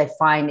 60, which I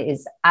find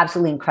is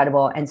absolutely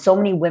incredible. And so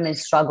many women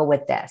struggle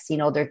with this.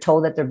 They're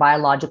told that their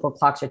biological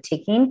clocks are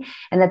ticking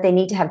and that they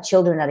need to have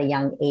children at a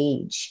young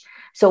age.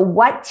 So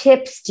what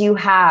tips do you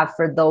have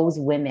for those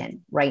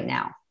women right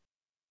now?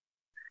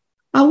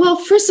 Well,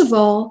 first of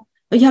all,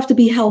 you have to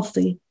be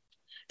healthy.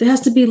 There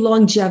has to be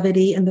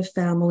longevity in the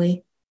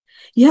family.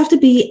 You have to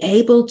be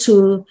able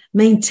to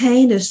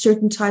maintain a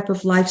certain type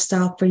of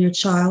lifestyle for your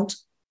child.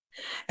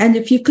 And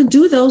if you can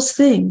do those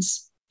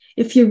things,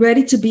 if you're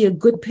ready to be a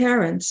good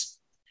parent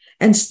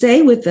and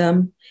stay with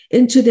them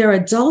into their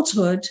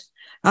adulthood,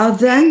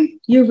 then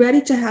you're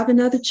ready to have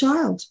another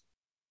child.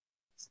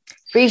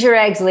 Freeze your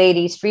eggs,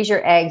 ladies. Freeze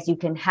your eggs. You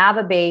can have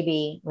a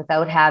baby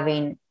without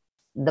having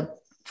the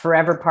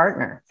forever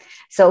partner.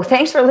 So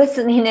thanks for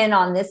listening in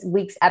on this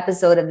week's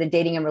episode of the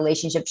Dating and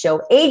Relationship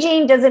Show.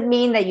 Aging doesn't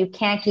mean that you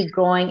can't keep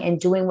growing and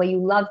doing what you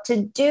love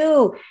to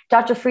do.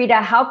 Dr.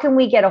 Frida, how can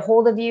we get a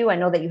hold of you? I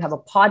know that you have a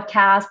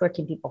podcast. Where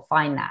can people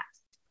find that?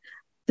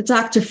 The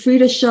Dr.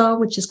 Frida Show,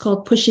 which is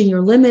called Pushing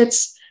Your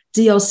Limits,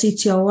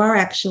 DOCTOR,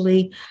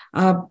 actually.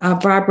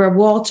 Barbara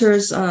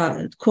Walters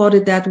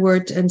quoted that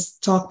word and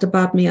talked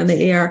about me on the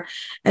air.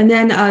 And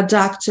then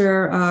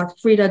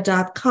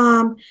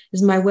drfrida.com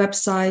is my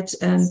website,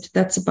 and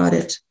that's about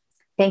it.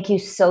 Thank you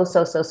so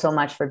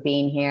much for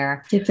being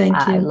here. Okay, thank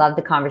you. I love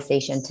the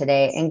conversation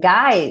today. And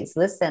guys,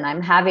 listen,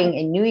 I'm having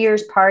a New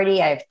Year's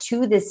party. I have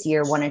 2 this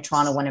year, one in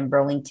Toronto, one in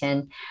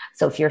Burlington.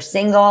 So if you're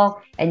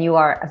single and you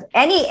are of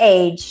any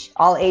age,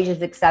 all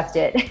ages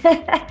accepted, go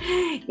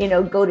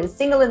to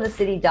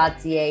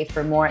singleinthecity.ca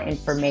for more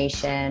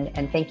information.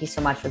 And thank you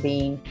so much for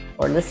being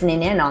or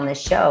listening in on this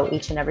show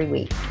each and every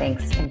week.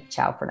 Thanks and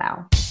ciao for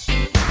now.